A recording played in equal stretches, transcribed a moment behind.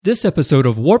This episode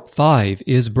of Warp 5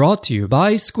 is brought to you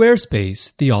by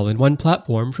Squarespace, the all-in-one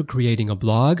platform for creating a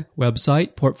blog,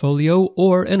 website, portfolio,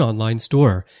 or an online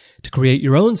store. To create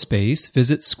your own space,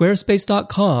 visit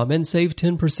squarespace.com and save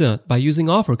 10% by using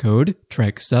offer code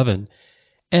TREK7.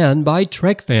 And by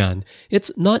TrekFan.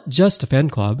 It's not just a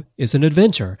fan club, it's an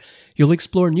adventure. You'll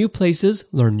explore new places,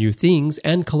 learn new things,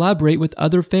 and collaborate with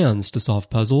other fans to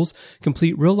solve puzzles,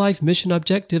 complete real-life mission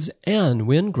objectives, and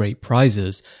win great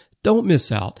prizes. Don't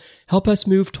miss out. Help us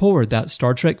move toward that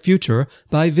Star Trek future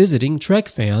by visiting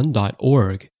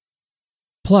trekfan.org.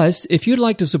 Plus, if you'd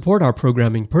like to support our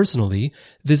programming personally,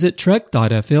 visit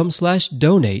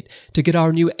trek.fm/donate to get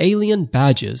our new alien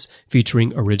badges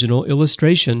featuring original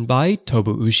illustration by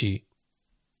Tobuushi.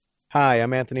 Hi,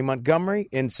 I'm Anthony Montgomery,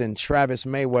 Ensign Travis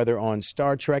Mayweather on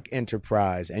Star Trek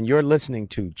Enterprise, and you're listening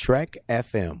to Trek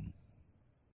FM.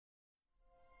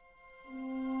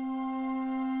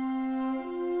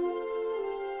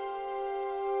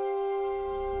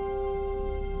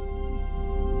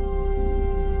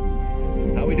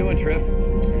 How we doing, Trip?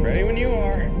 Ready when you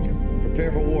are.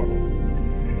 Prepare for warp.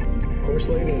 Course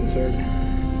laid in, sir.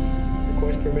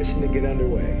 Request permission to get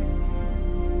underway.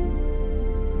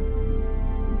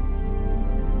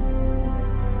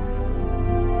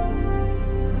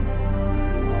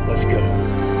 Let's go.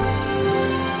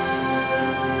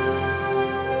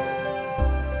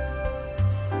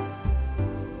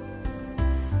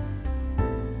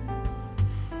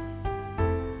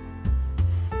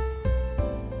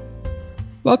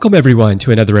 Welcome everyone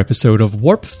to another episode of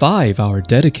Warp 5, our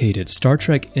dedicated Star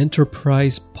Trek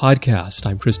Enterprise podcast.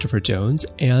 I'm Christopher Jones,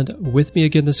 and with me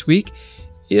again this week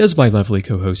is my lovely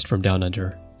co-host from Down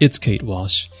Under. It's Kate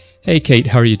Walsh. Hey Kate,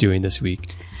 how are you doing this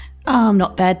week?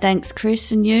 Not bad, thanks,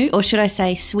 Chris. And you? Or should I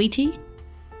say sweetie?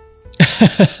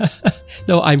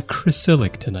 No, I'm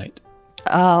Chrysilic tonight.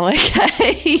 Oh,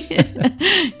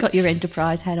 okay. Got your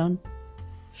Enterprise hat on.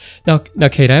 Now,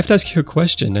 Kate, I have to ask you a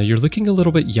question. Now, you're looking a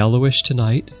little bit yellowish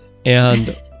tonight,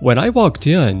 and when I walked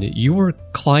in, you were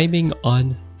climbing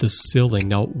on the ceiling.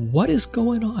 Now, what is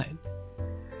going on?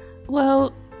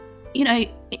 Well, you know,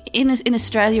 in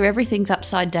Australia, everything's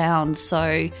upside down,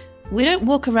 so we don't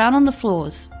walk around on the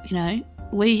floors, you know.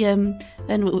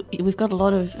 We've got a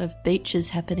lot of beaches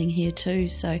happening here too,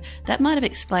 so that might have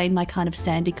explained my kind of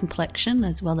sandy complexion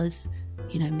as well as,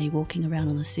 you know, me walking around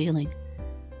on the ceiling.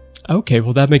 Okay,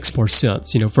 well, that makes more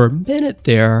sense. You know, for a minute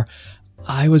there,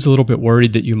 I was a little bit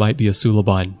worried that you might be a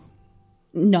Suliban.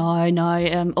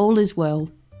 No, all is well.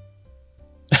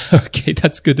 Okay,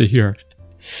 that's good to hear.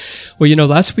 Well, you know,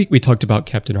 last week we talked about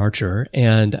Captain Archer,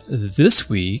 and this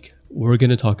week we're going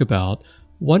to talk about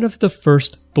one of the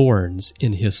first thorns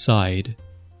in his side,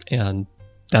 and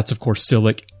that's, of course,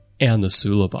 Silic and the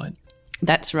Suliban.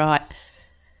 That's right.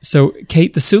 So,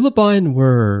 Kate, the Suliban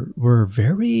were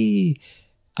very...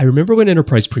 I remember when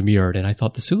Enterprise premiered, and I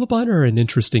thought the Suliban are an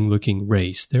interesting-looking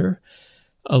race. They're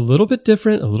a little bit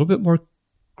different, a little bit more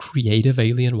creative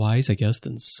alien-wise, I guess,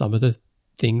 than some of the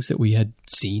things that we had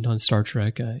seen on Star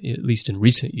Trek, at least in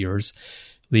recent years,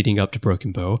 leading up to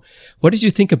Broken Bow. What did you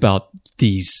think about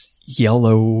these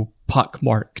yellow,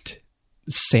 pockmarked,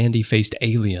 sandy-faced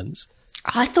aliens?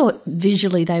 I thought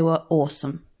visually they were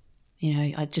awesome. You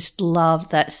know, I just loved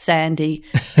that sandy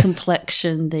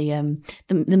complexion.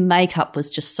 The makeup was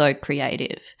just so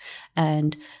creative.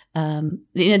 And,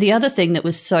 you know, the other thing that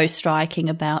was so striking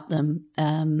about them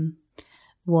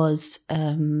was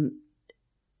in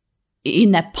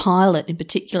that pilot in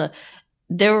particular,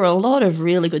 there were a lot of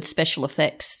really good special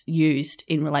effects used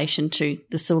in relation to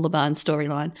the Suliban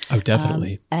storyline. Oh,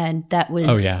 definitely. And that was,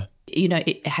 oh, yeah. You know,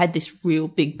 it had this real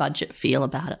big budget feel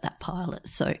about it, that pilot.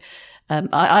 So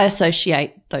I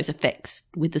associate those effects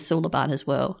with the Suliban as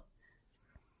well.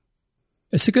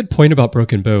 It's a good point about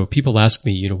Broken Bow. People ask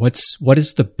me, you know, what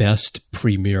is the best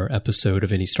premiere episode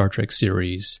of any Star Trek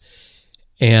series?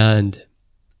 And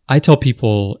I tell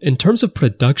people, in terms of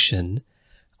production,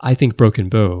 I think Broken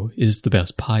Bow is the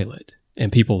best pilot.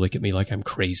 And people look at me like I'm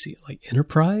crazy. Like,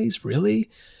 Enterprise? Really?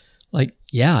 Like,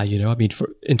 yeah, you know, I mean,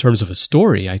 in terms of a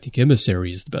story, I think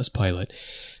Emissary is the best pilot.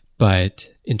 But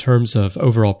in terms of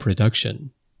overall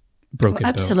production, Broken Bow.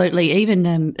 Absolutely.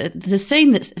 Even the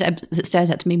scene that stands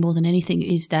out to me more than anything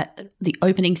is that the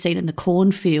opening scene in the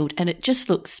cornfield, and it just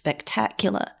looks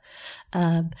spectacular.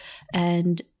 But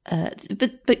going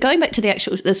back to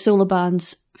the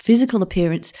Suliban's physical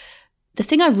appearance, the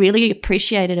thing I really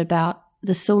appreciated about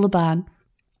the Suliban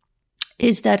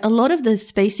is that a lot of the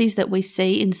species that we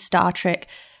see in Star Trek,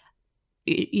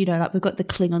 you know, like we've got the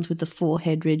Klingons with the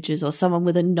forehead ridges, or someone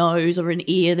with a nose or an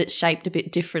ear that's shaped a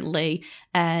bit differently,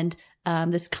 and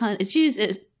it's used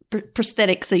as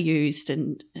prosthetics are used,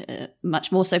 and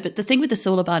much more so. But the thing with the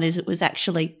Suliban is it was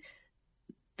actually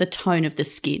the tone of the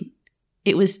skin.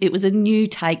 It was a new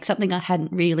take, something I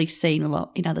hadn't really seen a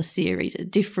lot in other series, a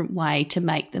different way to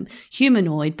make them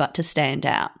humanoid but to stand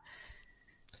out.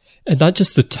 And not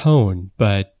just the tone,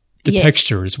 but the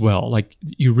texture as well. Like,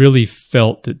 you really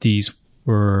felt that these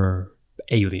were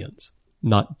aliens,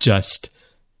 not just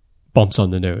bumps on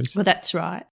the nose. Well, that's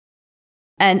right.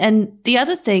 And the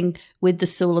other thing with the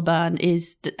Suliban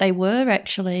is that they were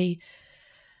actually,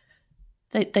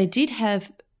 they did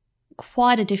have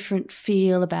quite a different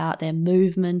feel about their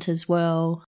movement as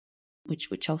well,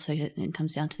 which also then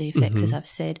comes down to the effects, as I've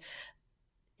said.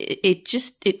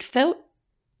 It felt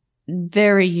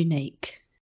very unique.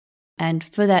 And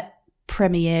for that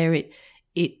premiere,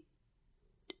 it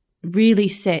really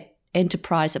set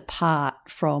Enterprise apart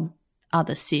from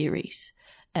other series.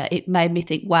 It made me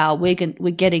think, wow, we're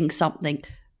getting something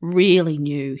really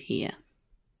new here.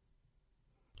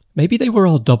 Maybe they were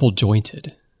all double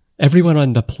jointed. Everyone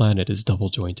on the planet is double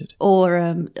jointed, or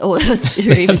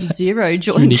even zero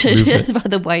jointed. By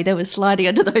the way, they were sliding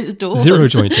under those doors. Zero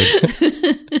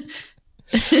jointed.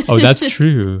 Oh, that's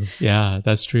true. Yeah,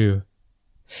 that's true.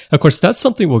 Of course, that's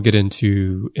something we'll get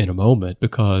into in a moment,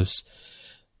 because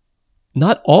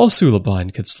not all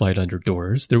Suliban could slide under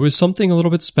doors. There was something a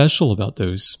little bit special about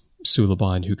those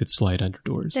Suliban who could slide under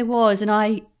doors. There was, and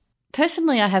I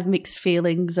have mixed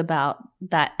feelings about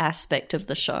that aspect of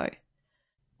the show.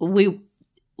 We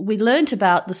learnt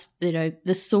about this, the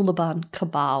Suliban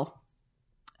cabal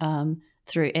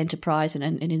through Enterprise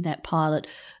and in that pilot,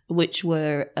 which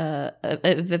were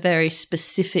a very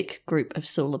specific group of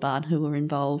Suliban who were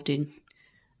involved in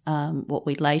what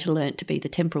we later learnt to be the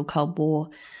Temporal Cold War.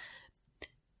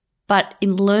 But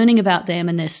in learning about them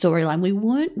and their storyline, we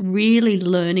weren't really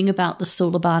learning about the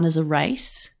Suliban as a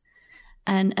race.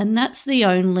 And that's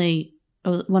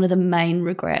one of the main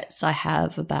regrets I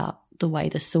have about the way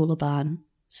the Suliban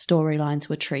storylines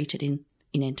were treated in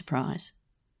Enterprise.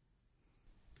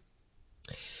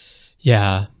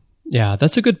 Yeah,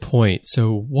 that's a good point.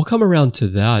 So we'll come around to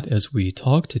that as we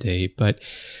talk today, but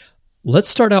let's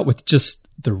start out with just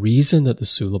the reason that the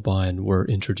Suliban were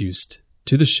introduced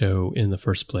to the show in the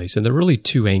first place. And there are really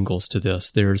two angles to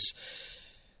this. There's,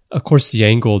 of course, the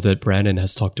angle that Brandon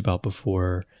has talked about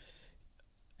before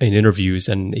in interviews,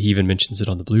 and he even mentions it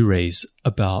on the Blu-rays,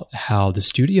 about how the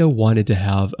studio wanted to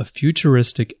have a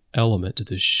futuristic element to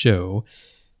the show,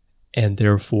 and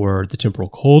therefore the Temporal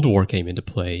Cold War came into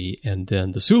play, and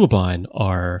then the Suliban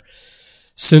are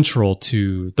central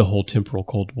to the whole Temporal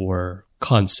Cold War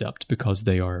concept, because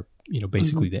they are,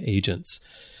 basically the agents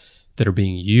that are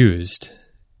being used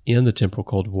in the Temporal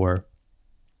Cold War.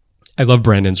 I love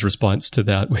Brandon's response to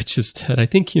that, which is that I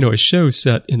think, a show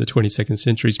set in the 22nd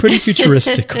century is pretty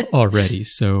futuristic already.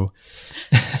 So,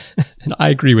 and I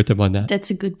agree with him on that. That's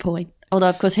a good point. Although,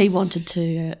 of course, he wanted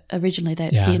to, originally,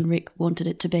 he and Rick wanted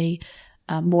it to be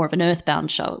more of an Earthbound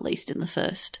show, at least in the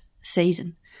first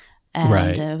season. And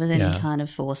were then kind of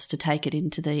forced to take it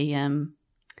into the,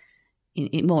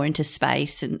 more into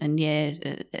space. And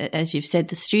as you've said,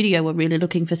 the studio were really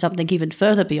looking for something even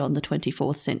further beyond the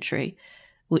 24th century,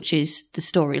 which is the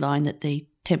storyline that the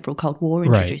Temporal Cold War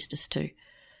introduced us to.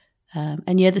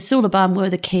 The Suliban were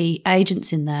the key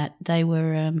agents in that. They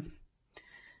were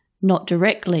not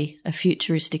directly a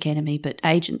futuristic enemy, but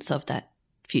agents of that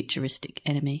futuristic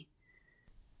enemy.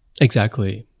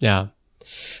 Exactly, yeah.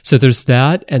 So there's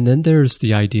that, and then there's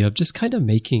the idea of just kind of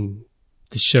making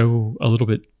the show a little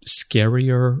bit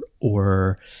scarier,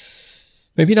 or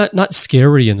maybe not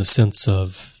scary in the sense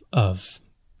of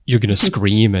you're going to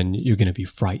scream and you're going to be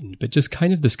frightened, but just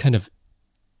kind of this kind of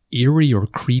eerie or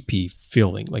creepy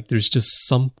feeling. Like there's just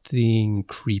something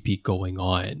creepy going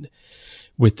on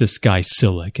with this guy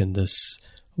Silik and this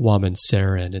woman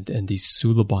Saren and these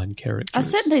Suliban characters. I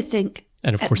certainly think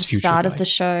and of course, at the start of the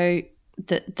show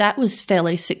that was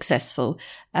fairly successful.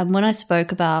 And when I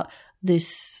spoke about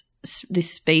this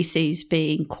species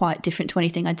being quite different to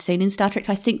anything I'd seen in Star Trek,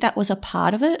 I think that was a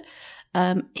part of it.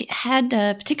 It had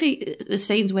particularly the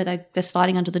scenes where they're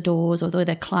sliding under the doors or where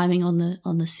they're climbing on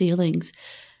the ceilings.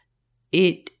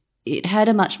 It had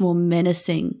a much more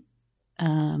menacing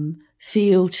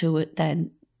feel to it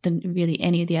than really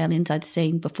any of the aliens I'd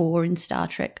seen before in Star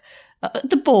Trek.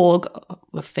 The Borg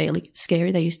were fairly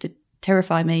scary. They used to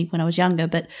terrify me when I was younger,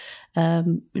 but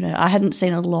I hadn't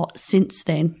seen a lot since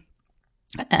then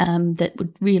that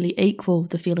would really equal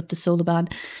the feel of the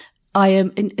Suliban. I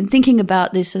am in thinking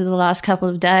about this in the last couple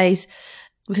of days,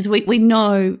 because we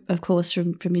know, of course,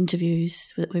 from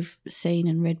interviews that we've seen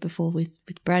and read before with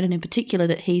Brandon in particular,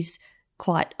 that he's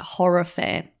quite a horror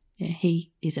fan.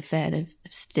 he is a fan of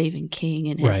Stephen King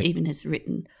and has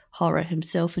written horror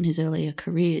himself in his earlier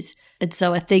careers. And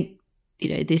so I think,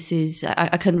 this is,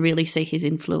 I can really see his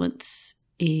influence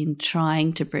in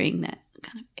trying to bring that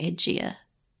kind of edgier,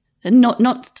 and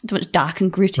not too much dark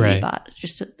and gritty, but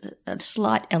just a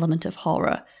slight element of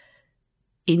horror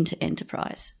into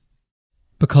Enterprise.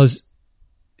 Because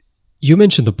you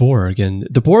mentioned the Borg, and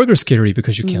the Borg are scary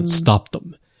because you can't stop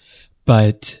them.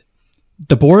 But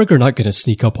the Borg are not going to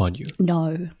sneak up on you.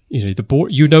 No. The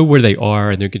Borg, you know where they are,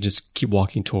 and they're going to just keep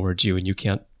walking towards you, and you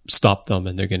can't stop them,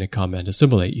 and they're going to come and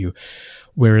assimilate you.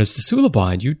 Whereas the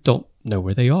Suliban, you don't know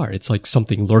where they are. It's like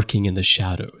something lurking in the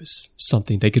shadows.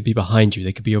 Something, they could be behind you,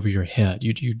 they could be over your head.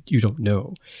 You don't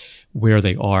know where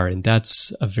they are, and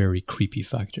that's a very creepy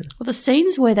factor. Well, the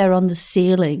scenes where they're on the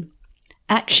ceiling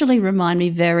actually remind me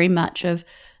very much of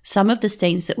some of the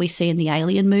scenes that we see in the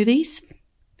Alien movies,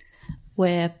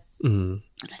 where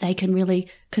they can really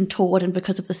contort, and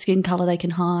because of the skin color they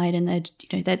can hide, and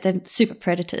they're super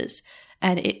predators.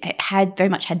 And it had very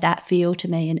much had that feel to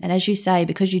me. And as you say,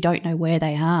 because you don't know where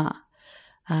they are,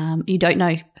 you don't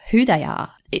know who they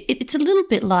are. It's a little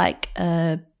bit like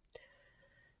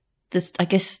this. I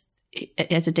guess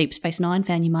as a Deep Space Nine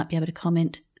fan, you might be able to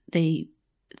comment the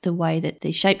way that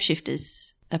the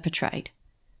shapeshifters are portrayed.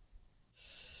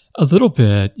 A little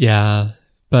bit, yeah.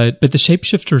 But the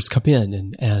shapeshifters come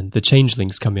in and the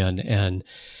changelings come in, and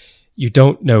you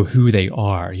don't know who they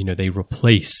are. They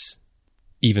replace,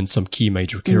 even some key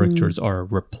major characters are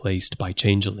replaced by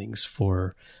changelings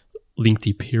for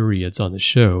lengthy periods on the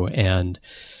show. And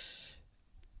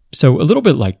so a little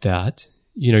bit like that,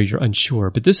 you're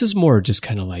unsure. But this is more just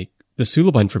kind of like, the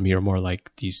Suliban for me are more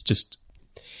like these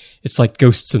it's like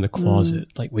ghosts in the closet,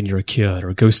 like when you're a kid,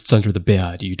 or ghosts under the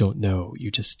bed. You don't know.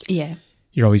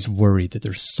 You're always worried that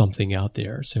there's something out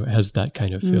there. So it has that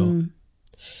kind of feel.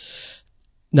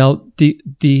 Now,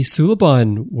 the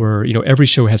Suliban were, every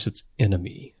show has its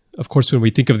enemy. Of course, when we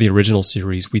think of the original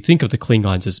series, we think of the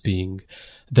Klingons as being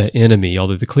the enemy,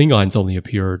 although the Klingons only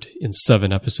appeared in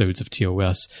 7 episodes of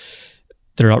TOS.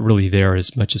 They're not really there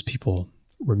as much as people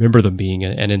remember them being.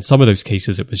 And in some of those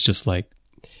cases, it was just like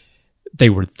they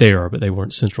were there, but they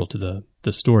weren't central to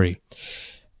the story.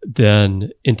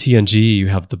 Then in TNG, you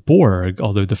have the Borg,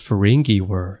 although the Ferengi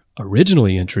were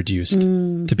originally introduced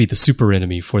to be the super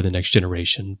enemy for the next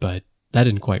generation, but that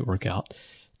didn't quite work out,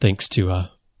 thanks to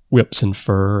whips and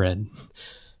fur and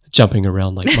jumping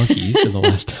around like monkeys in the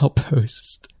last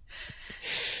outpost.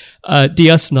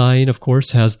 DS9, of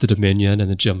course, has the Dominion and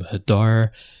the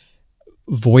Jem'Hadar.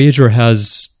 Voyager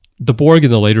has the Borg in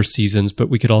the later seasons, but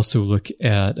we could also look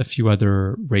at a few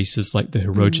other races like the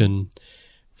Hirogen,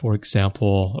 for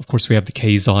example. Of course, we have the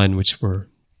Kazon, which were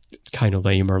kind of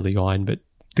lame early on, but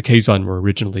the Kazon were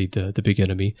originally the big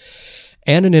enemy.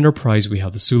 And in Enterprise, we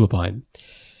have the Suliban.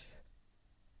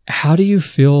 How do you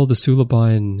feel the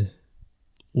Suliban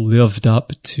lived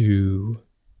up to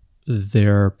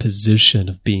their position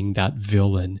of being that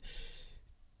villain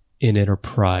in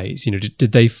Enterprise?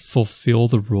 Did they fulfill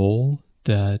the role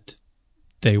that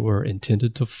they were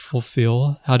intended to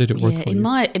fulfill? How did it work for you?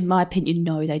 In my opinion,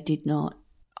 no, they did not.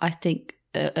 I think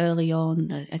early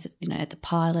on, at the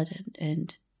pilot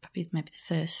and probably maybe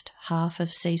the first half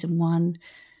of season 1,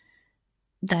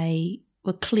 they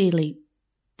were clearly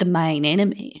the main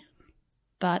enemy.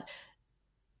 But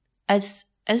as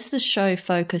the show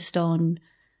focused on,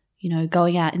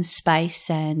 going out in space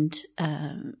and,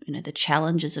 the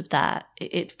challenges of that,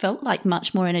 it felt like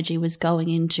much more energy was going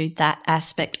into that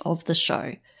aspect of the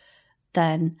show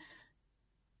than,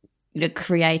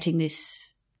 creating this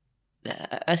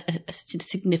a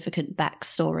significant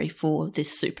backstory for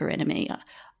this super enemy.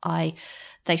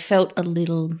 They felt a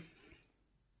little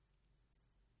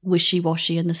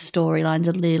wishy-washy, and the storyline's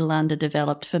a little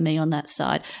underdeveloped for me on that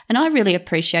side. And I really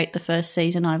appreciate the first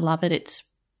season. I love it. It's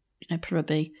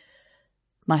probably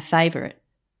my favourite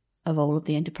of all of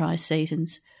the Enterprise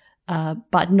seasons,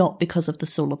 but not because of the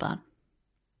Suliban.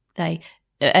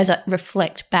 As I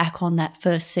reflect back on that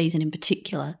first season in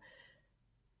particular,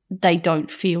 they don't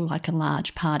feel like a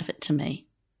large part of it to me.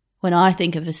 When I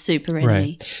think of a super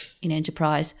enemy in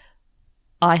Enterprise,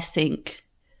 I think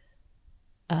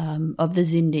of the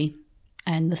Xindi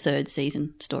and the 3rd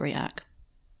season story arc.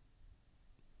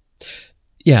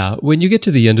 Yeah, when you get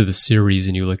to the end of the series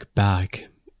and you look back,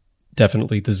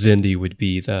 definitely the Xindi would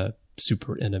be the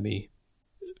super enemy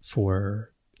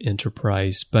for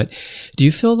Enterprise. But do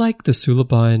you feel like the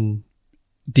Suliban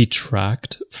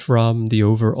detract from the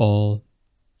overall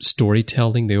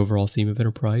storytelling, the overall theme of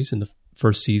Enterprise in the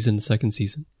first season, the second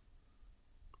season?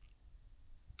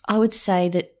 I would say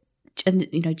that, and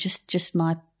just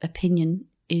my opinion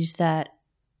is that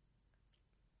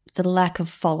the lack of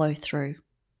follow through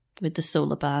with the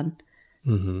Suliban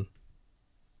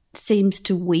seems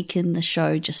to weaken the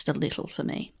show just a little for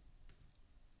me.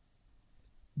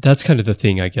 That's kind of the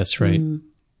thing, I guess, right?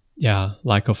 Yeah,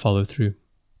 lack of follow through.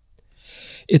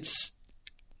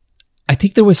 I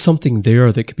think there was something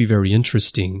there that could be very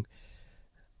interesting.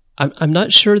 I'm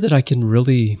not sure that I can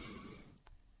really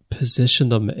position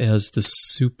them as the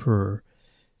super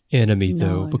enemy,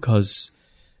 though, because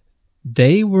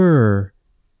they were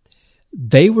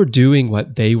doing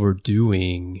what they were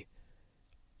doing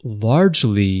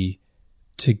largely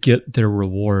to get their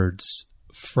rewards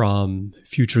from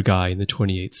Future Guy in the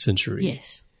 28th century.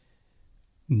 Yes.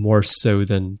 More so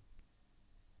than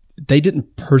they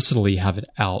didn't personally have it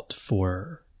out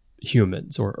for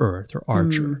humans or Earth or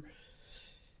Archer.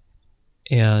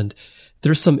 And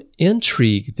there's some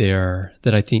intrigue there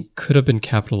that I think could have been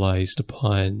capitalized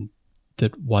upon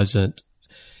that wasn't,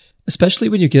 especially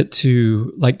when you get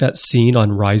to like that scene on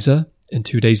Ryza in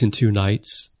 2 Days and 2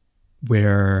 Nights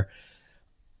where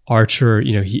Archer,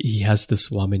 he has this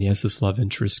woman, he has this love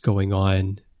interest going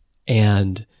on,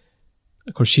 and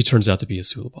of course she turns out to be a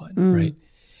Suliban, right?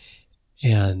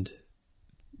 And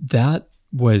that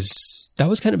was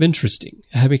kind of interesting.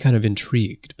 It had me kind of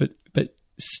intrigued, but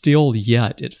still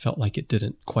yet it felt like it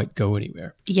didn't quite go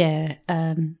anywhere. Yeah.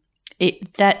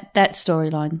 That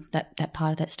storyline, that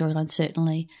part of that storyline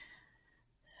certainly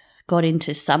got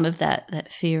into some of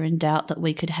that fear and doubt that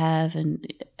we could have,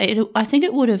 and I think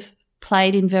it would have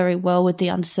played in very well with the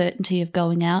uncertainty of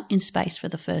going out in space for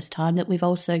the first time, that we've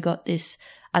also got this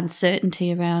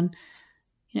uncertainty around,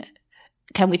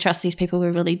 can we trust these people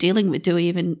we're really dealing with? Do we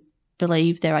even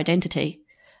believe their identity?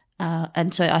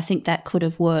 And so I think that could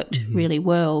have worked really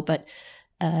well. But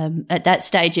at that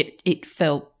stage, it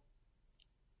felt,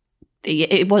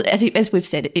 it was, as we've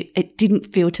said, it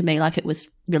didn't feel to me like it was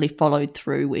really followed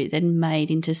through with and made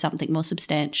into something more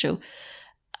substantial.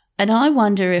 And I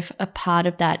wonder if a part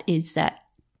of that is that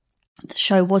the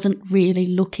show wasn't really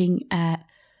looking at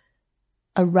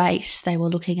a race. They were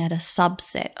looking at a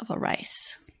subset of a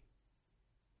race.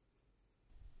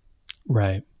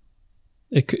 Right.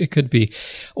 It could be.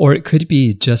 Or it could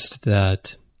be just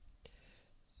that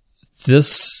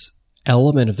this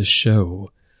element of the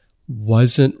show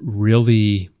wasn't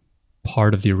really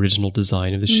part of the original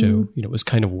design of the show. It was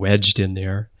kind of wedged in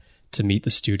there to meet the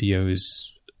studio's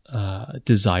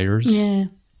desires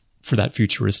for that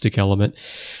futuristic element.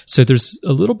 So there's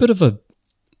a little bit of a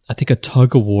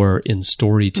tug of war in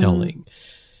storytelling.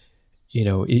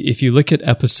 If you look at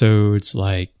episodes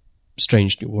like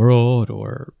Strange New World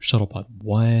or Shuttlepod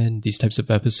 1, these types of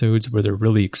episodes where they're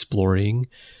really exploring,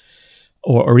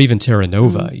 or even Terra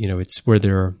Nova, it's where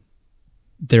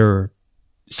they're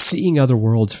seeing other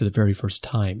worlds for the very first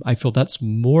time. I feel that's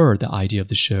more the idea of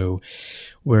the show,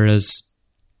 whereas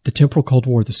the Temporal Cold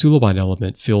War, the Suliban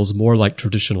element, feels more like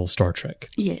traditional Star Trek.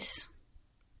 Yes.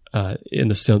 In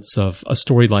the sense of a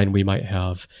storyline we might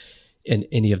have in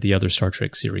any of the other Star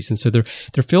Trek series. And so there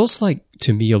feels like,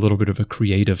 to me, a little bit of a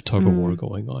creative tug-of-war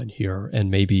going on here,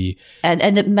 and maybe...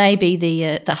 And that maybe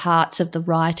the hearts of the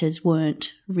writers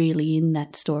weren't really in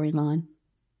that storyline.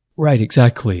 Right,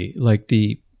 exactly. Like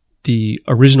the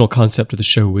original concept of the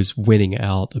show was winning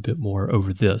out a bit more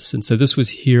over this. And so this was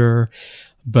here,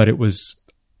 but it was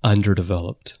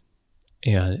underdeveloped.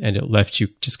 And it left you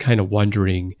just kind of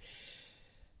wondering,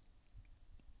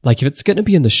 like, if it's going to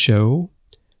be in the show,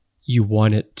 you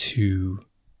want it to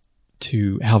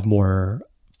have more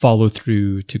follow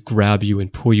through, to grab you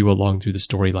and pull you along through the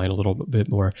storyline a little bit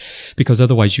more, because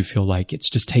otherwise you feel like it's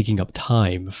just taking up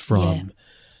time from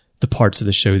the parts of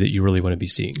the show that you really want to be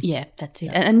seeing. Yeah, that's it.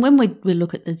 And when we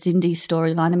look at the Xindi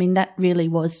storyline, I mean, that really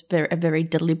was a very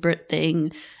deliberate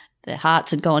thing. Their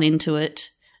hearts had gone into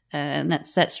it, and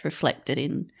that's reflected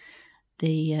in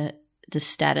the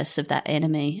status of that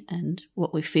enemy and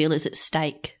what we feel is at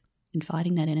stake in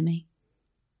fighting that enemy.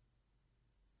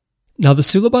 Now, the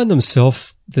Suliban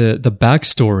themselves, the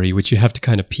backstory, which you have to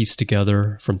kind of piece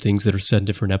together from things that are said in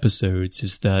different episodes,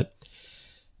 is that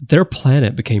their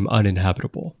planet became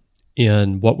uninhabitable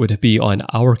in what would be on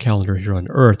our calendar here on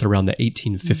Earth around the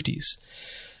 1850s.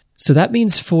 So that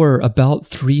means for about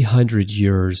 300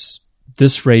 years,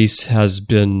 this race has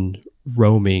been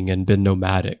roaming and been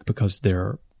nomadic because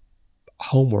their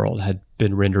homeworld had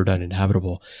been rendered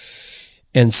uninhabitable.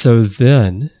 And so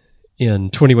then in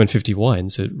 2151,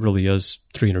 so it really is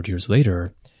 300 years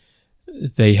later,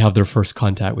 they have their first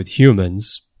contact with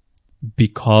humans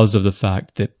because of the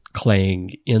fact that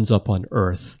Klang ends up on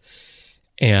Earth,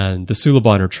 and the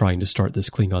Suliban are trying to start this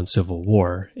Klingon civil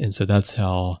war. And so that's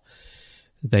how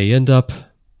they end up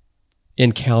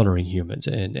encountering humans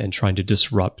and trying to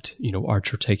disrupt,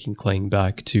 Archer taking Kling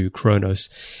back to Kronos.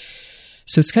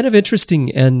 So it's kind of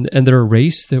interesting, and they're a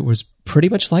race that was pretty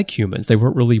much like humans. They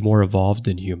weren't really more evolved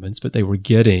than humans, but they were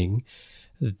getting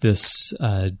this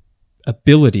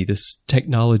ability, this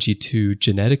technology to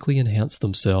genetically enhance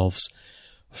themselves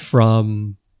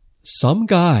from some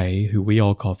guy who we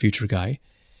all call Future Guy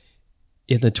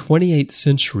in the 28th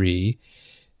century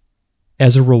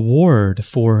as a reward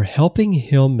for helping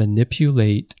him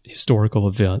manipulate historical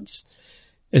events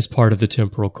as part of the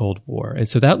temporal Cold War. And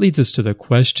so that leads us to the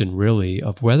question, really,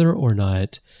 of whether or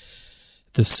not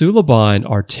the Suliban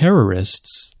are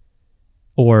terrorists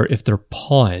or if they're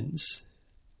pawns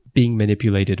being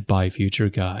manipulated by Future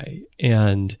Guy.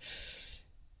 And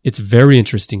it's very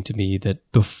interesting to me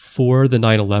that before the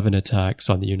 9/11 attacks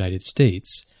on the United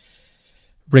States,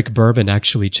 Rick Berman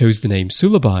actually chose the name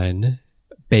Suliban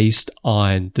based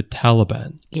on the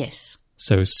Taliban. Yes.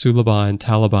 So Suliban,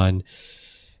 Taliban,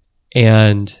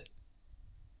 and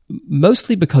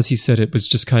mostly because he said it was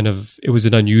just it was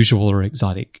an unusual or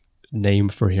exotic name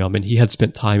for him. And he had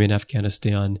spent time in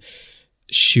Afghanistan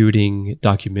shooting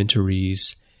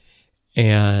documentaries,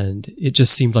 and it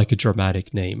just seemed like a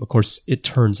dramatic name. Of course, it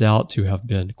turns out to have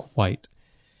been quite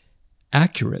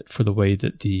accurate for the way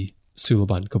that the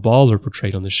Suliban Cabal are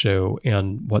portrayed on the show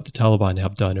and what the Taliban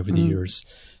have done over the years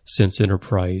since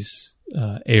Enterprise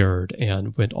aired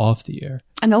and went off the air.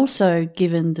 And also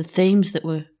given the themes that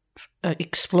were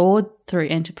explored through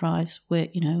Enterprise, where,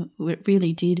 it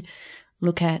really did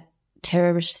look at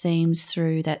terrorist themes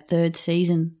through that third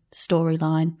season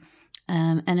storyline.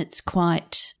 And it's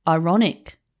quite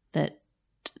ironic that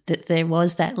there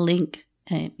was that link,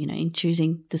 in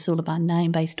choosing the Suliban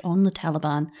name based on the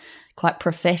Taliban, quite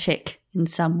prophetic in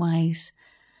some ways.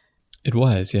 It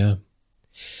was, yeah.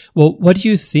 Well, what do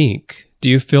you think? Do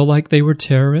you feel like they were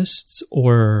terrorists,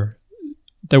 or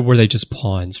were they just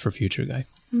pawns for Future Guy?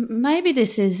 Maybe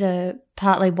this is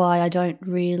partly why I don't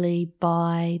really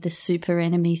buy the super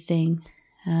enemy thing,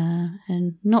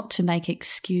 and not to make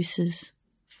excuses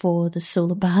for the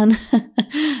Suliban,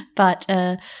 but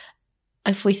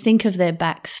if we think of their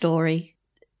backstory,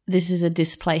 this is a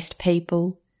displaced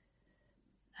people.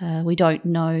 We don't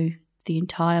know the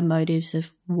entire motives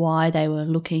of why they were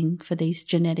looking for these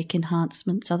genetic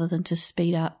enhancements other than to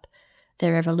speed up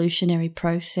their evolutionary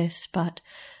process. But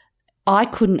I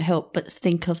couldn't help but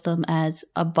think of them as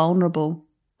a vulnerable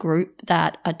group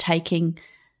that are taking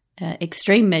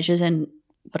extreme measures and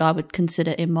what I would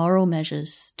consider immoral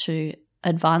measures to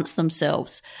advance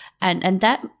themselves. And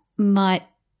that might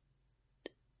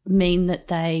mean that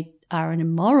they are an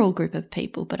immoral group of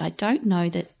people, but I don't know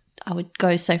that I would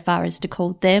go so far as to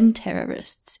call them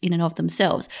terrorists in and of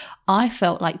themselves. I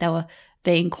felt like they were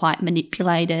being quite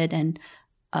manipulated and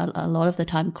a lot of the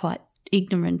time quite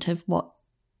ignorant of what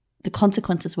the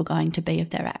consequences were going to be of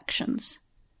their actions.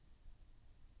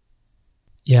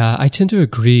 Yeah, I tend to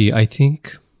agree. I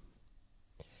think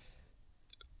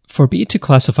for me to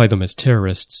classify them as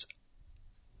terrorists,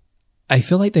 I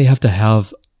feel like they have to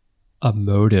have a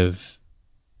motive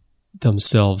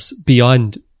themselves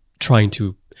beyond trying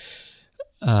to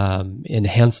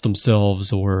enhance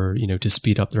themselves or, to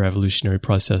speed up their evolutionary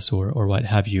process or what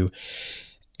have you.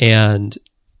 And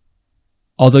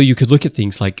although you could look at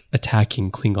things like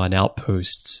attacking Klingon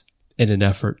outposts in an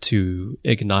effort to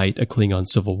ignite a Klingon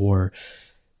civil war,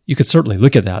 you could certainly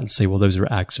look at that and say, well, those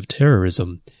are acts of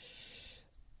terrorism.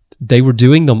 They were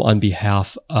doing them on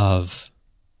behalf of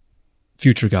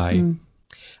Future Guy.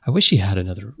 I wish he had a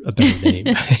better name.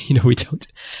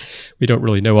 We don't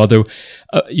really know. Although,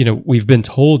 we've been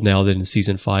told now that in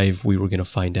season 5 we were going to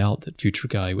find out that Future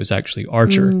Guy was actually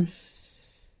Archer,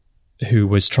 who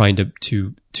was trying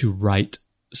to right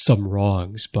some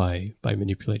wrongs by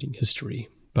manipulating history.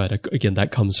 But again,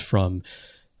 that comes from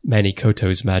Manny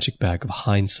Koto's magic bag of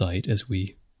hindsight, as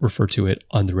we refer to it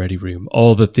on the Ready Room.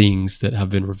 All the things that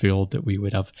have been revealed that we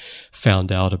would have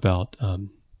found out about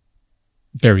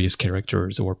various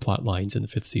characters or plot lines in the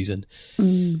 5th season.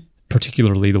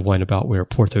 Particularly the one about where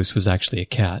Porthos was actually a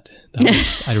cat. That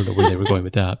was, I don't know where they were going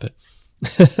with that, but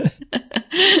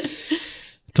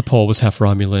T'Pol was half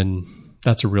Romulan.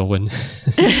 That's a real one.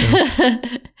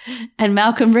 And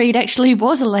Malcolm Reed actually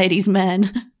was a ladies'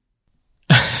 man.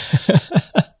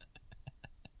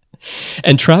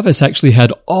 And Travis actually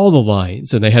had all the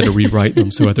lines, and they had to rewrite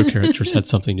them so other characters had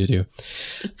something to do.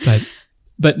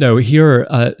 But no, here,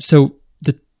 so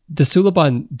the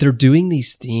Suliban, they're doing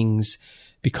these things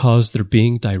because they're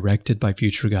being directed by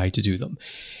Future Guy to do them.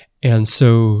 And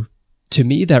so to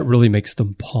me, that really makes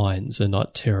them pawns and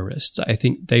not terrorists. I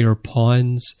think they are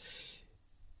pawns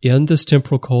in this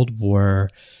temporal Cold War.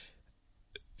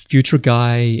 Future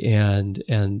Guy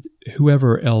and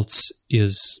whoever else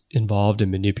is involved in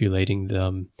manipulating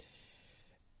them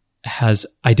has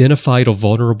identified a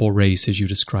vulnerable race, as you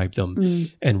described them,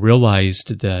 and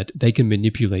realized that they can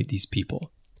manipulate these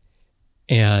people.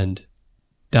 And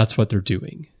that's what they're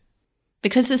doing.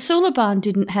 Because the Suliban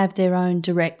didn't have their own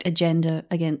direct agenda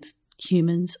against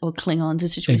humans or Klingons,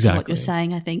 which is what you're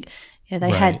saying, I think. Yeah,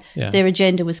 they had their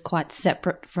agenda was quite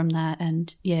separate from that.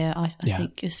 And I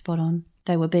think you're spot on.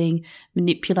 They were being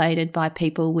manipulated by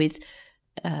people with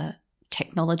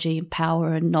technology and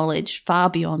power and knowledge far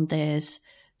beyond theirs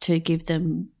to give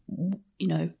them,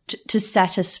 to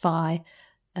satisfy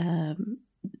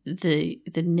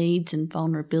the needs and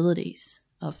vulnerabilities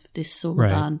of this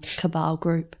Suliban cabal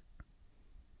group.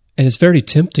 And it's very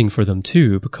tempting for them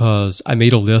too, because I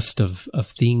made a list of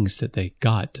things that they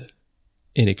got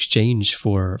in exchange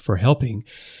for helping.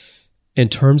 In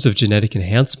terms of genetic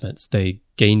enhancements, they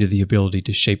gained the ability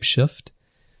to shapeshift.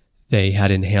 They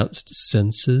had enhanced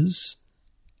senses.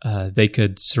 They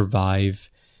could survive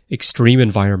extreme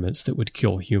environments that would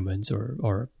kill humans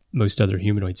or most other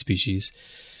humanoid species.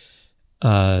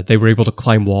 They were able to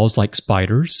climb walls like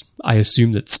spiders. I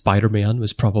assume that Spider-Man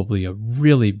was probably a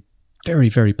really very,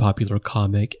 very popular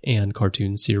comic and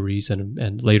cartoon series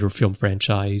and later film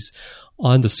franchise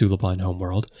on the Suliban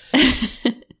homeworld.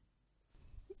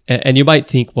 And you might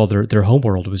think, well, their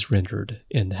homeworld was rendered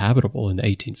inhabitable in the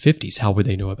 1850s. How would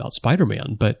they know about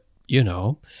Spider-Man? But,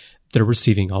 they're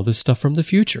receiving all this stuff from the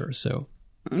future. So,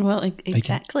 well,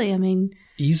 exactly. I mean,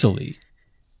 easily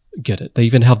get it. They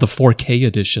even have the 4K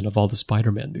edition of all the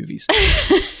Spider-Man movies.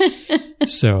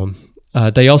 So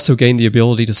they also gain the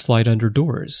ability to slide under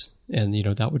doors. And,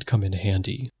 that would come in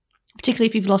handy. Particularly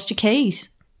if you've lost your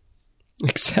keys.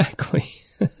 Exactly.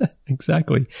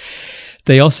 Exactly.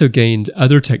 They also gained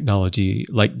other technology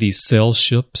like these sail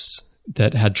ships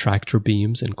that had tractor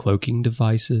beams and cloaking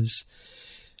devices.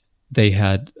 They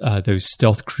had those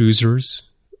stealth cruisers,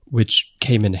 which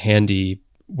came in handy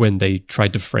when they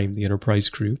tried to frame the Enterprise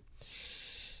crew.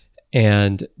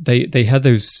 And they had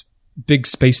those big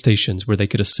space stations where they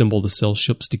could assemble the sail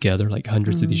ships together, like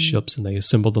hundreds of these ships, and they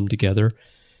assembled them together.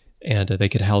 And they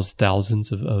could house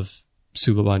thousands of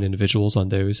Suliban individuals on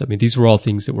those. I mean, these were all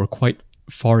things that were quite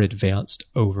far advanced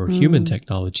over human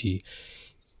technology,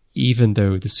 even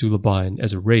though the Suliban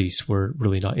as a race were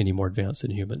really not any more advanced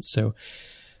than humans. So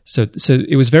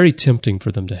it was very tempting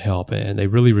for them to help, and they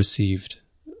really received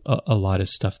a lot of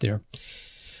stuff there.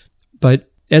 But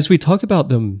as we talk about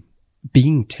them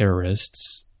being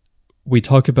terrorists, we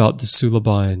talk about the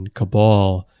Suliban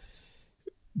cabal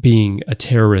being a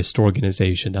terrorist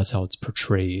organization. That's how it's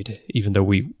portrayed, even though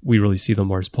we really see them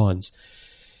more as pawns.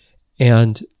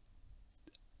 And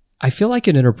I feel like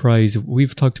in Enterprise,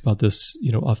 we've talked about this,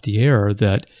 off the air,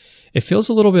 that it feels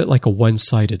a little bit like a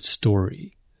one-sided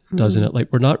story, doesn't it? Like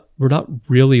we're not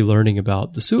really learning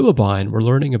about the Suliban. We're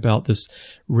learning about this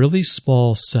really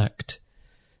small sect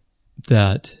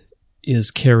that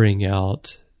is carrying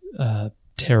out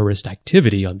terrorist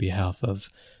activity on behalf of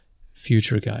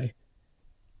Future Guy.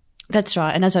 That's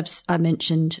right. And as I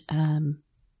mentioned,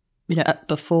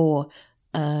 before,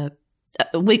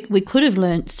 we could have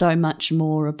learnt so much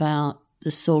more about the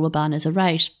Suliban as a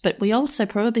race, but we also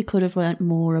probably could have learnt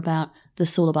more about the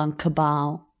Suliban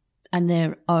cabal and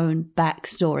their own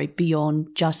backstory beyond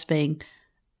just being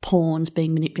pawns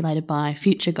being manipulated by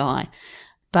Future Guy.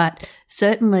 But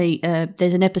certainly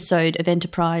there's an episode of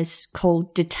Enterprise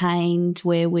called Detained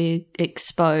where we're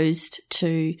exposed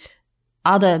to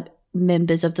other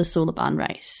members of the Suliban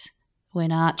race.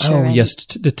 When Archer... Oh, yes.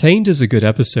 Detained is a good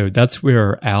episode. That's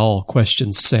where Al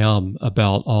questions Sam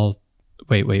about all...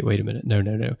 Wait a minute. No.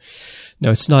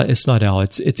 No, it's not Al.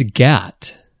 It's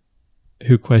Gat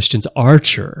who questions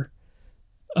Archer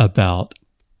about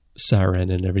Saren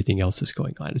and everything else that's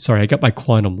going on. Sorry, I got my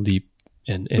quantum leap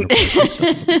and Enterprise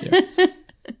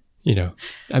there.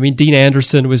 I mean, Dean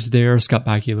Anderson was there. Scott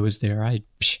Bakula was there. I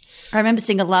remember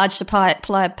seeing a large supply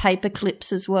of paper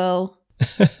clips as well.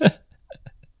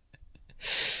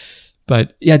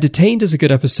 But yeah, Detained is a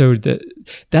good episode.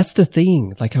 That's the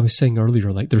thing. Like I was saying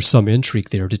earlier, like there's some intrigue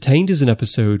there. Detained is an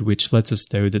episode which lets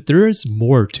us know that there is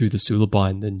more to the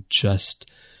Suliban than just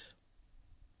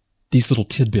these little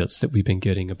tidbits that we've been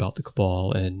getting about the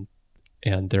Cabal and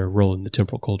their role in the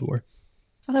Temporal Cold War.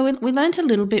 Although we learned a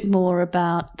little bit more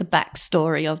about the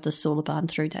backstory of the Suliban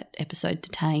through that episode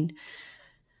Detained.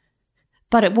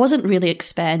 But it wasn't really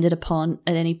expanded upon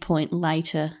at any point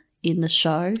later in the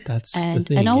show. That's the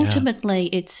thing, and ultimately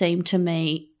it seemed to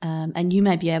me, and you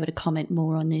may be able to comment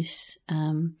more on this,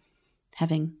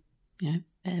 having,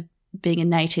 being a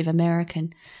Native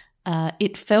American,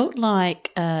 it felt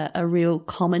like a real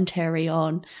commentary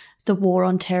on the war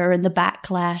on terror and the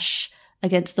backlash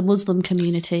against the Muslim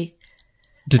community.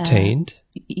 Detained?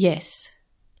 Yes.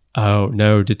 Oh,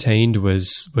 no. Detained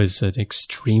was an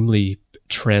extremely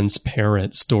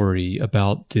transparent story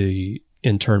about the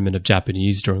internment of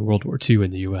Japanese during World War II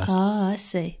in the U.S. Ah, I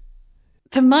see.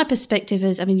 From my perspective,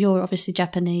 you're obviously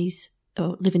Japanese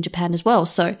or live in Japan as well,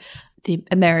 so the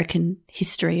American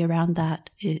history around that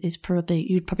is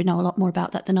probably, you'd probably know a lot more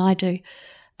about that than I do.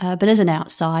 But as an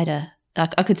outsider,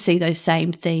 I could see those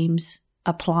same themes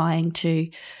applying to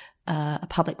a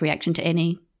public reaction to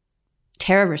any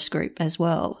terrorist group as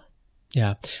well.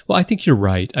 Yeah. Well, I think you're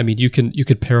right. I mean, you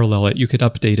could parallel it. You could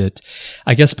update it.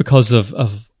 I guess because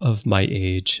of my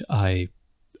age, I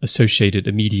associate it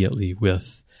immediately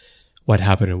with what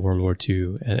happened in World War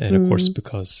II. And of course,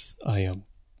 because I am,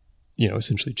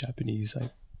 essentially Japanese, I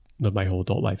lived my whole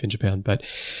adult life in Japan. But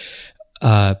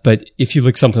if you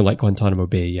look something like Guantanamo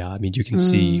Bay, you can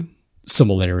see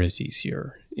similarities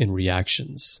here in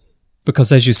reactions.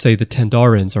 Because as you say, the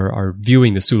Tandarans are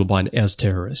viewing the Suliban as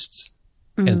terrorists.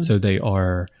 And so they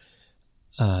are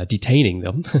detaining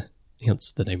them,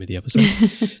 hence the name of the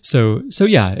episode. So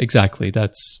yeah, exactly.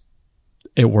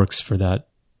 It works for that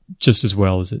just as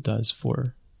well as it does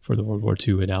for the World War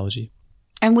II analogy.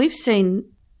 And we've seen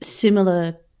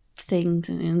similar things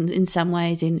in some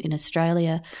ways in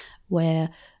Australia, where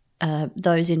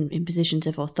those in positions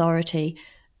of authority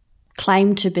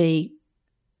claim to be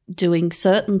doing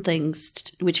certain things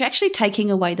which are actually taking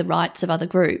away the rights of other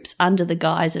groups under the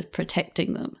guise of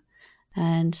protecting them.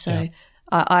 And so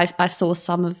I saw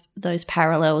some of those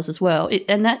parallels as well.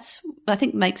 And that's, I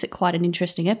think, makes it quite an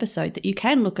interesting episode, that you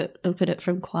can look at it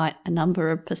from quite a number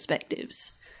of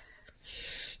perspectives.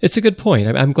 It's a good point.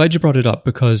 I'm glad you brought it up,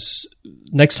 because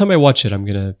next time I watch it, I'm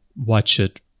going to watch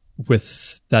it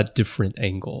with that different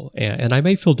angle. And I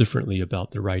may feel differently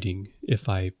about the writing if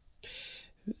I,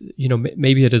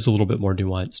 maybe it is a little bit more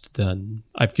nuanced than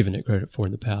I've given it credit for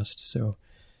in the past. So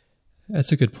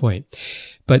that's a good point.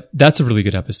 But that's a really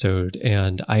good episode.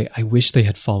 And I wish they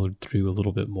had followed through a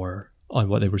little bit more on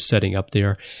what they were setting up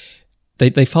there.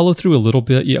 They follow through a little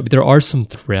bit. Yeah, but there are some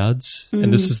threads.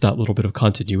 And this is that little bit of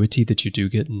continuity that you do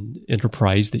get in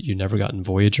Enterprise that you never got in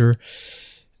Voyager.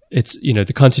 It's,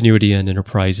 the continuity in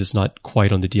Enterprise is not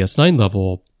quite on the DS9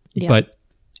 level, but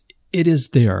it is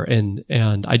there. And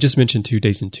I just mentioned 2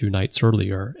 Days and 2 Nights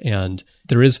earlier, and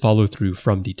there is follow through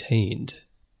from Detained.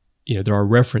 There are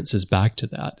references back to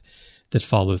that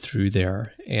follow through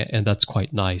there. And that's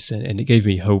quite nice. And it gave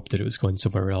me hope that it was going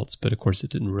somewhere else. But of course it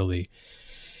didn't really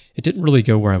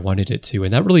go where I wanted it to.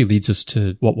 And that really leads us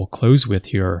to what we'll close with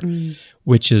here,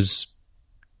 which is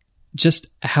just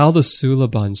how the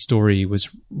Suliban story was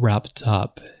wrapped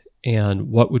up and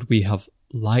what would we have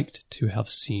liked to have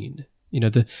seen.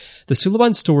 The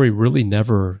Suliban story really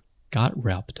never got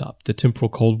wrapped up. The temporal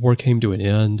Cold War came to an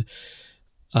end.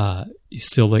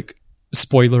 Silic,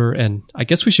 spoiler, and I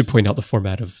guess we should point out the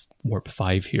format of Warp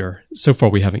 5 here. So far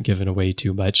we haven't given away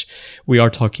too much. We are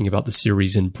talking about the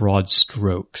series in broad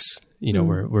strokes.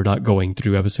 We're not going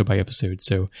through episode by episode.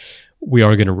 So we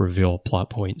are going to reveal plot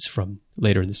points from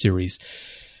later in the series.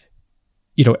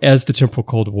 As the temporal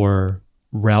Cold War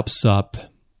wraps up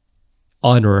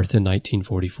on Earth in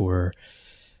 1944,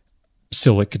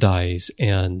 Silic dies,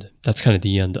 and that's kind of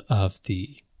the end of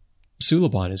the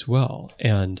Suliban as well.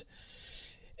 And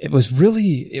it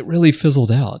really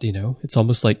fizzled out, It's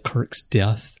almost like Kirk's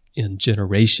death in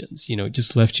Generations, it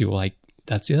just left you like,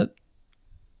 that's it?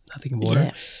 Nothing more?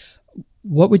 Yeah.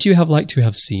 What would you have liked to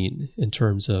have seen in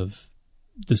terms of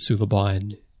the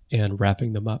Suliban and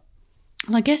wrapping them up?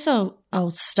 Well, I guess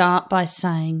I'll start by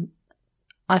saying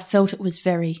I felt it was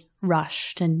very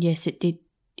rushed, and yes, it did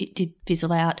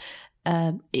fizzle out.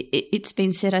 It's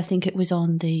been said, I think it was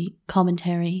on the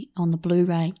commentary on the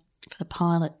Blu-ray for the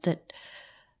pilot, that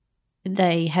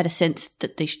they had a sense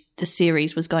that the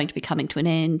series was going to be coming to an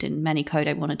end, and Manny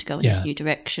Kodo wanted to go in this new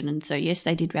direction. And so, yes,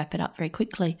 they did wrap it up very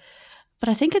quickly. But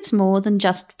I think it's more than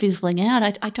just fizzling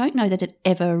out. I don't know that it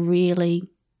ever really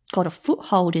got a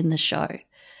foothold in the show.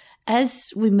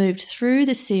 As we moved through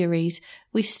the series,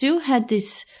 we still had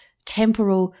this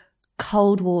temporal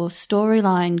Cold War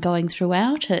storyline going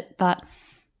throughout it, but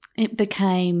it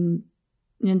became,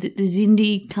 the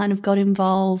Xindi kind of got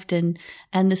involved, and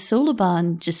the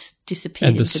Suliban just disappeared.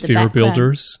 And the Sphere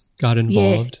Builders got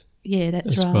involved. Yes. Yeah,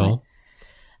 that's as right. Well.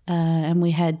 And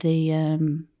we had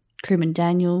the Crewman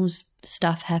Daniels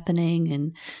stuff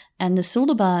happening, and the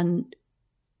Suliban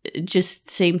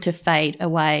just seemed to fade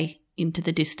away into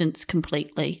the distance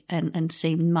completely, and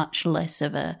seemed much less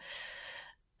of a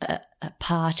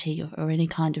party or any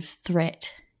kind of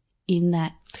threat in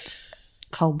that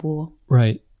Cold War.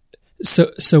 Right.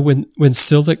 So when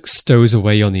Silik stows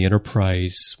away on the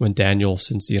Enterprise, when Daniel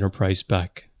sends the Enterprise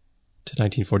back to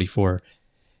 1944,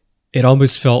 it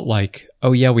almost felt like,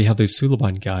 oh yeah, we have those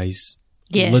Suliban guys.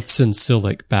 Yeah. Let's send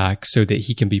Silik back so that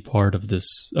he can be part of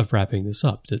this, of wrapping this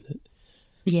up, didn't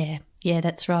it? Yeah,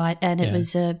 that's right. And it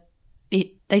was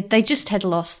they just had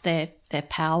lost their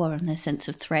power and their sense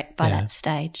of threat by that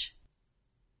stage.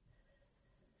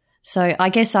 So I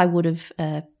guess I would have.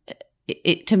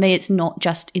 To me, it's not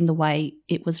just in the way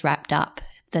it was wrapped up,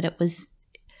 that it was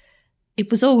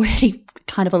already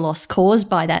kind of a lost cause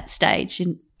by that stage,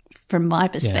 from my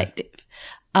perspective.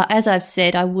 As I've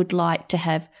said, I would like to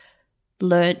have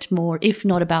learnt more, if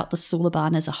not about the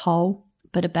Suliban as a whole,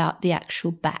 but about the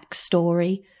actual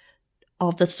backstory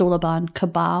of the Suliban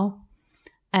cabal,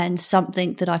 and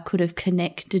something that I could have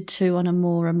connected to on a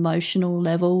more emotional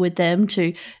level with them,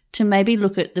 to maybe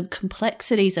look at the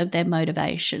complexities of their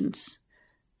motivations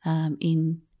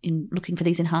in looking for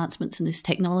these enhancements in this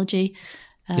technology.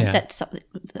 That's something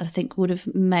that I think would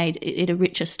have made it a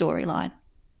richer storyline.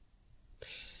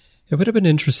 It would have been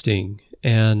interesting.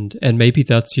 And maybe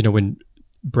that's, when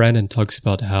Brannon talks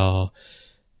about how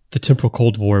the Temporal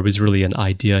Cold War was really an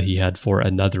idea he had for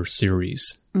another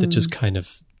series that just kind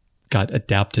of got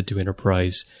adapted to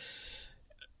Enterprise.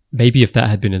 Maybe if that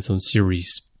had been its own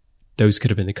series, those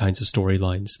could have been the kinds of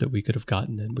storylines that we could have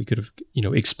gotten, and we could have,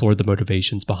 explored the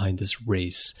motivations behind this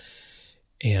race.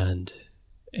 And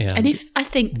if I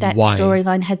think that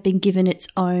storyline had been given its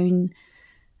own,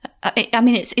 I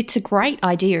mean, it's a great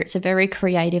idea. It's a very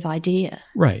creative idea.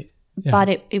 Right. Yeah.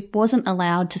 But it wasn't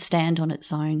allowed to stand on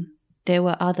its own. There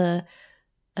were other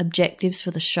objectives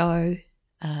for the show.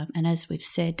 And as we've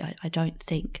said, I don't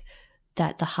think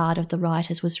that the heart of the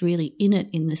writers was really in it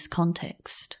in this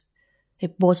context.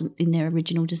 It wasn't in their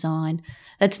original design.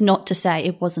 That's not to say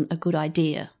it wasn't a good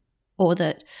idea, or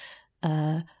that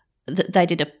they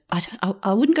did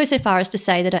I wouldn't go so far as to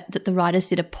say that the writers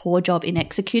did a poor job in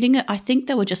executing it. I think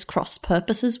they were just cross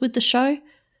purposes with the show.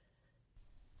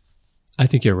 I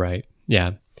think you're right.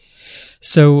 Yeah.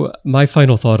 So my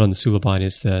final thought on the Suliban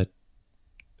is that,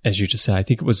 as you just said, I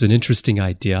think it was an interesting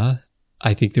idea.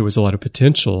 I think there was a lot of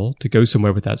potential to go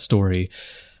somewhere with that story.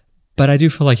 But I do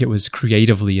feel like it was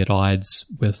creatively at odds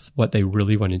with what they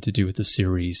really wanted to do with the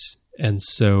series. And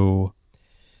so,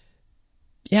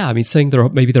 yeah, I mean, saying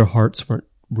maybe their hearts weren't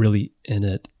really in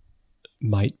it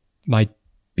might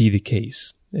be the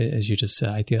case, as you just said.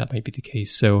 I think that might be the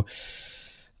case. So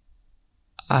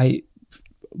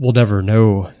we'll never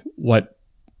know what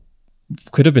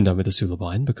could have been done with the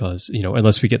Suliban, because,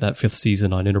 unless we get that 5th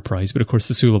season on Enterprise. But of course,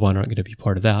 the Suliban aren't going to be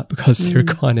part of that because they're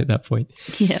gone at that point.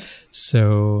 Yeah.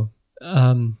 So,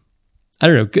 I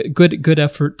don't know. Good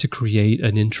effort to create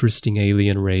an interesting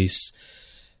alien race,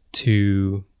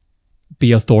 to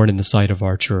be a thorn in the side of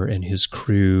Archer and his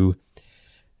crew.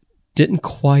 Didn't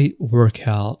quite work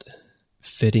out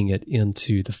fitting it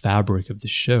into the fabric of the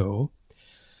show,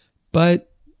 but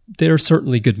there are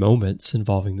certainly good moments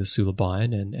involving the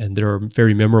Suliban, and there are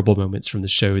very memorable moments from the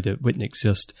show that wouldn't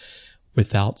exist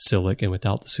without Silik and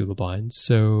without the Suliban.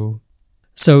 So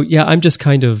yeah, I'm just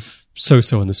kind of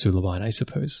so-so on the Suliban, I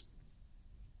suppose.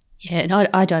 Yeah, and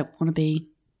I don't want to be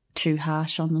too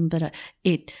harsh on them, but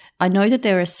I know that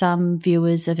there are some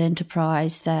viewers of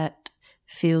Enterprise that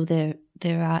feel there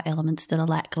are elements that are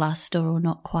lackluster or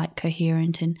not quite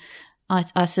coherent, and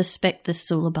I suspect the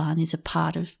Suliban is a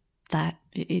part of that.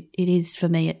 It is for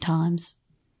me at times.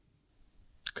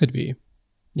 Could be.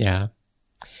 Yeah.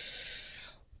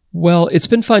 Well, it's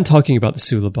been fun talking about the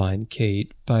Suliban,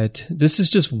 Kate, but this is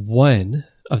just one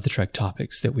of the Trek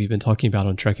topics that we've been talking about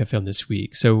on Trek FM this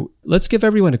week. So let's give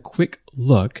everyone a quick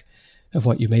look of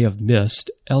what you may have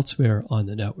missed elsewhere on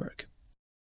the network.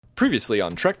 Previously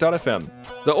on Trek.fm,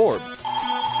 The Orb.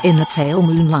 In the pale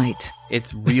moonlight.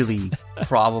 It's really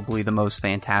probably the most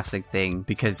fantastic thing,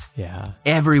 because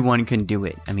everyone can do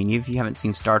it. I mean, if you haven't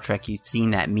seen Star Trek, you've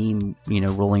seen that meme,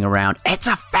 rolling around. It's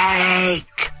a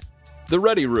fake! The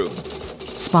Ready Room.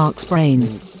 Spark's brain.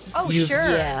 Oh, sure.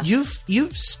 Yeah.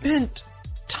 You've spent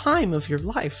time of your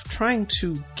life trying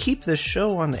to keep the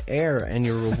show on the air, and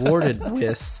you're rewarded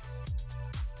with...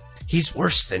 He's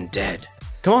worse than dead.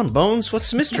 Come on, Bones,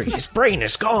 what's the mystery? His brain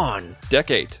is gone.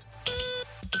 Deck 8.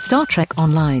 Star Trek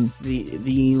Online.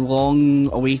 The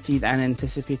long-awaited and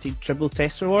anticipated Tribble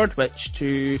Test Reward, which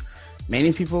to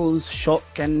many people's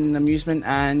shock and amusement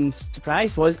and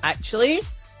surprise was actually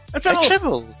a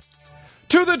Tribble.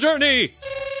 To the journey!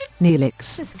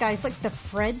 Neelix. This guy's like the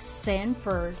Fred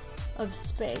Sanford of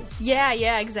space.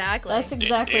 Yeah, exactly. That's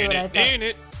exactly what I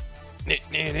thought.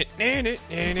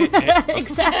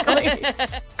 Exactly.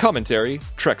 Commentary,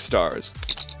 Trek Stars.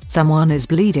 Someone is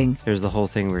bleeding. There's the whole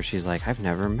thing where she's like, I've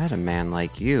never met a man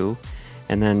like you.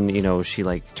 And then, she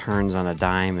like turns on a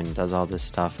dime and does all this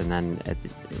stuff. And then,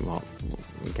 we'll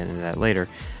get into that later.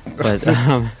 But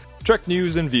Trek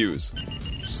News and Views.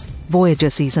 Voyager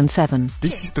Season 7.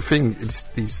 This is the thing.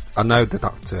 I know the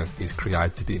Doctor is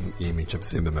created in the image of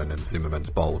Zimmerman, and Zimmerman's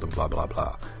bold and blah, blah,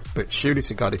 blah. But surely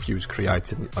to God, if you was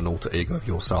creating an alter ego of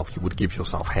yourself, you would give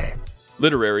yourself hair.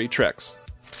 Literary Treks.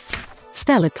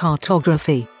 Stellar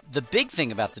cartography. The big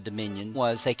thing about the Dominion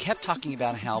was they kept talking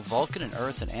about how Vulcan and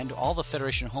Earth and all the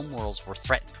Federation homeworlds were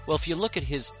threatened. Well, if you look at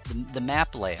the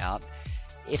map layout,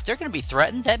 if they're going to be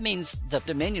threatened, that means the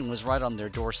Dominion was right on their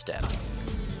doorstep.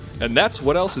 And that's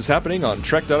what else is happening on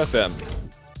Trek.fm.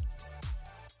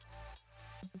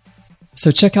 So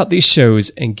check out these shows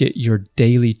and get your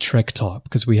daily Trek talk,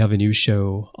 because we have a new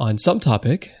show on some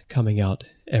topic coming out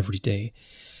every day.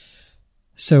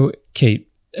 So, Kate,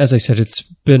 as I said, it's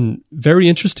been very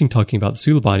interesting talking about the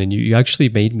Suliban, and you actually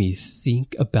made me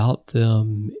think about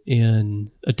them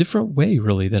in a different way,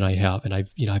 really, than I have. And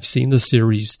I've seen the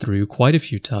series through quite a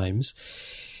few times,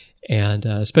 and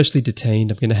especially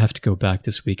Detained. I'm going to have to go back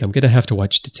this week. I'm going to have to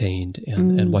watch Detained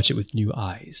and watch it with new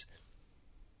eyes.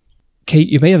 Kate,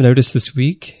 you may have noticed this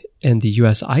week in the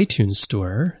US iTunes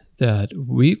store that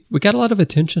we got a lot of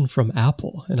attention from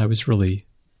Apple, and I was really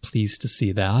pleased to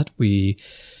see that. We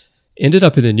ended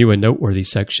up in the new and noteworthy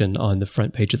section on the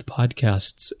front page of the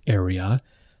podcasts area,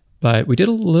 but we did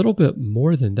a little bit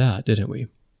more than that, didn't we?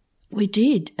 We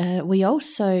did. We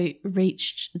also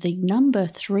reached the number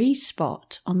 3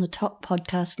 spot on the top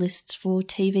podcast lists for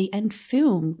TV and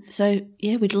film. So,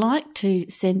 yeah, we'd like to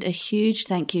send a huge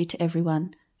thank you to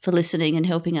everyone for listening and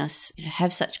helping us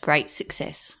have such great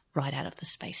success right out of the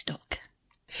space dock.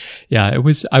 Yeah,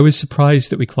 I was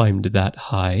surprised that we climbed that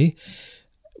high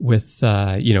with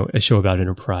a show about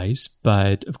Enterprise,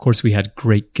 but of course we had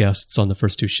great guests on the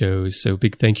first 2 shows. So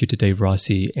big thank you to Dave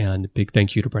Rossi and big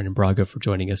thank you to Brendan Braga for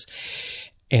joining us.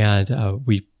 And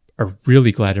we are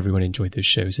really glad everyone enjoyed those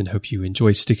shows and hope you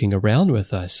enjoy sticking around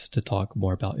with us to talk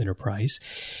more about Enterprise.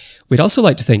 We'd also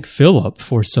like to thank Philip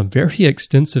for some very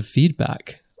extensive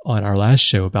feedback on our last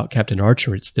show about Captain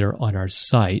Archer. It's there on our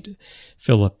site.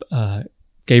 Philip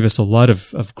gave us a lot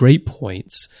of great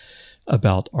points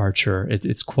about Archer.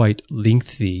 It's quite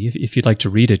lengthy. If you'd like to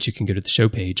read it, you can go to the show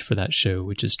page for that show,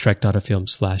 which is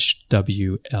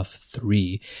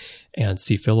trek.fm/WF3, and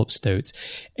see Philip's notes.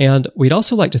 And we'd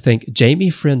also like to thank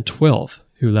JamieFriend12,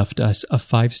 who left us a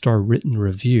 5-star written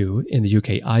review in the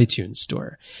UK iTunes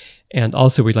store. And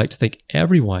also we'd like to thank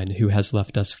everyone who has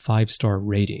left us 5-star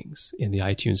ratings in the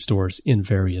iTunes stores in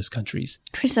various countries.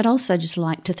 Chris, I'd also just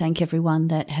like to thank everyone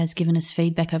that has given us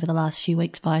feedback over the last few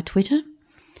weeks via Twitter.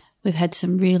 We've had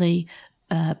some really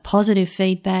positive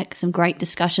feedback, some great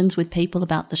discussions with people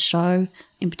about the show,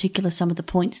 in particular some of the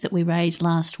points that we raised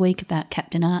last week about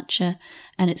Captain Archer.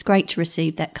 And it's great to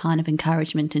receive that kind of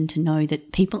encouragement and to know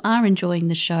that people are enjoying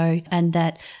the show and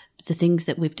that the things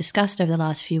that we've discussed over the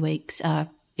last few weeks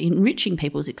are enriching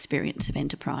people's experience of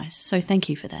Enterprise. So thank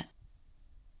you for that.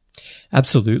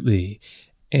 Absolutely.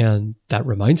 And that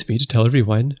reminds me to tell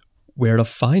everyone where to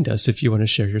find us if you want to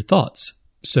share your thoughts.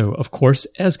 So, of course,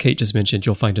 as Kate just mentioned,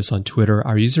 you'll find us on Twitter.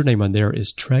 Our username on there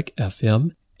is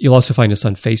TrekFM. You'll also find us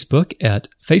on Facebook at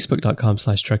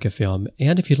facebook.com/TrekFM.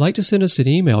 And if you'd like to send us an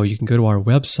email, you can go to our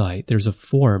website. There's a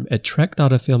form at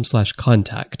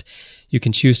trek.fm/contact. You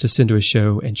can choose to send to a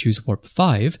show and choose Warp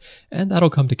 5, and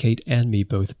that'll come to Kate and me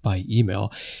both by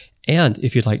email. And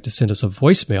if you'd like to send us a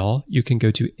voicemail, you can go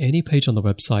to any page on the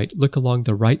website, look along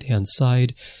the right-hand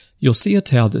side. You'll see a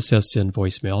tab that says Send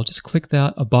Voicemail. Just click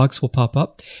that. A box will pop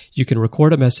up. You can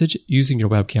record a message using your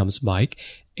webcam's mic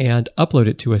and upload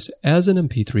it to us as an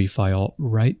MP3 file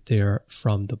right there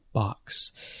from the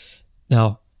box.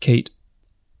 Now, Kate,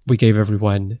 we gave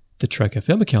everyone the Trek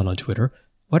FM account on Twitter.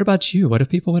 What about you? What if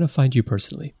people want to find you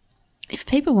personally? If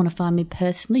people want to find me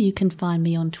personally, you can find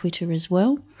me on Twitter as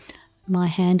well. My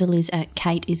handle is at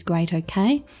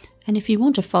KateIsGreatOK. And if you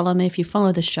want to follow me, if you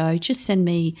follow the show, just send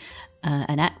me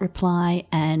an @ reply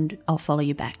and I'll follow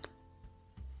you back.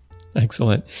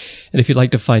 Excellent. And if you'd like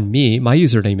to find me, my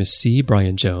username is C.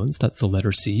 Brian Jones. That's the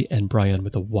letter C and Brian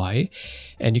with a Y.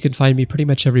 And you can find me pretty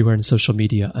much everywhere in social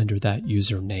media under that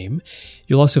username.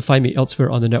 You'll also find me elsewhere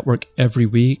on the network every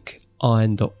week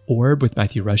on The Orb with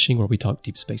Matthew Rushing, where we talk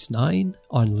Deep Space Nine,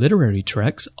 on Literary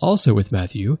Treks, also with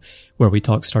Matthew, where we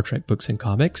talk Star Trek books and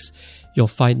comics. You'll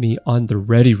find me on The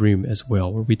Ready Room as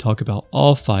well, where we talk about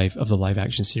all 5 of the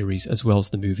live-action series as well as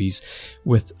the movies,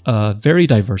 with a very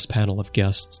diverse panel of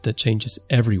guests that changes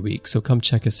every week, so come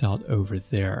check us out over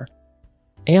there.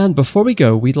 And before we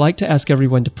go, we'd like to ask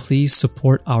everyone to please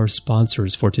support our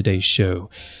sponsors for today's show.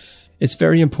 It's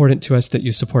very important to us that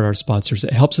you support our sponsors.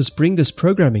 It helps us bring this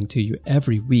programming to you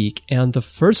every week. And the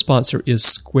first sponsor is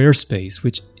Squarespace,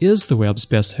 which is the web's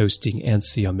best hosting and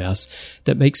CMS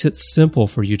that makes it simple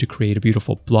for you to create a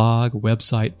beautiful blog,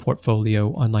 website,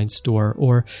 portfolio, online store,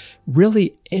 or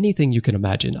really anything you can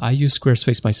imagine. I use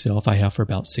Squarespace myself. I have for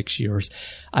about 6 years.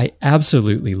 I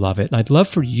absolutely love it. And I'd love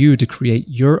for you to create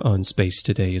your own space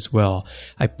today as well.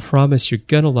 I promise you're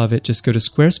going to love it. Just go to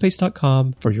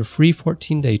squarespace.com for your free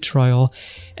 14-day trial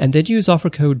and then use offer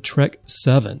code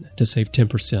TREK7 to save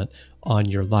 10% on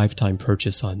your lifetime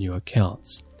purchase on new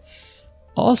accounts.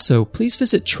 Also, please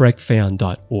visit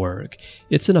trekfan.org.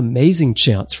 It's an amazing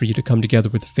chance for you to come together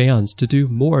with fans to do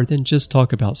more than just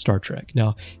talk about Star Trek.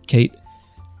 Now, Kate,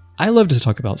 I love to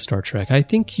talk about Star Trek. I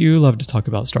think you love to talk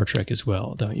about Star Trek as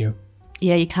well, don't you?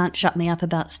 Yeah, you can't shut me up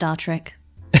about Star Trek.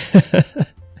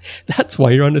 That's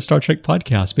why you're on the Star Trek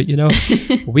podcast. But, you know,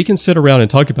 we can sit around and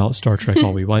talk about Star Trek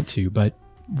all we want to, but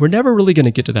we're never really going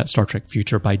to get to that Star Trek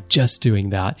future by just doing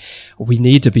that. We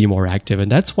need to be more active.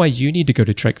 And that's why you need to go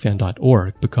to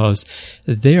trekfan.org, because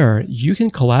there you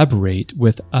can collaborate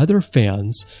with other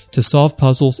fans to solve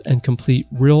puzzles and complete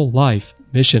real life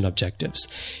mission objectives.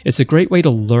 It's a great way to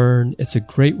learn. It's a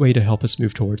great way to help us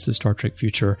move towards the Star Trek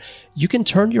future. You can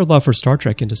turn your love for Star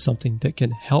Trek into something that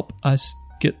can help us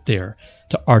get there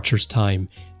to Archer's time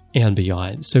and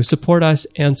beyond. So support us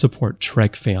and support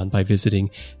TrekFan by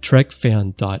visiting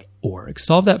trekfan.org.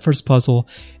 Solve that first puzzle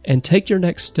and take your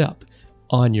next step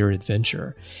on your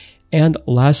adventure. And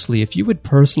lastly, if you would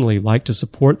personally like to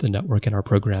support the network and our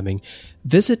programming,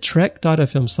 visit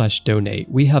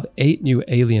trek.fm/donate. We have 8 new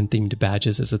alien-themed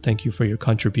badges as a thank you for your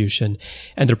contribution,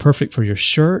 and they're perfect for your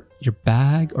shirt, your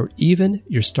bag, or even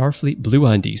your Starfleet blue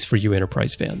undies for you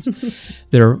Enterprise fans.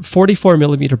 They're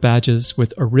 44mm badges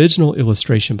with original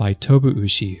illustration by Tobu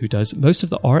Ushi, who does most of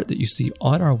the art that you see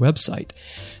on our website.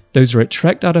 Those are at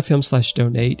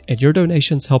trek.fm/donate, and your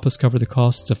donations help us cover the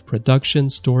costs of production,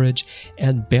 storage,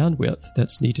 and bandwidth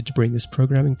that's needed to bring this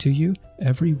programming to you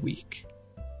every week.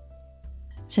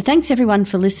 So thanks everyone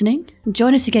for listening.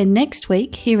 Join us again next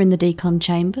week here in the Decon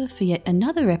Chamber for yet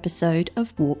another episode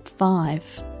of Warp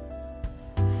 5.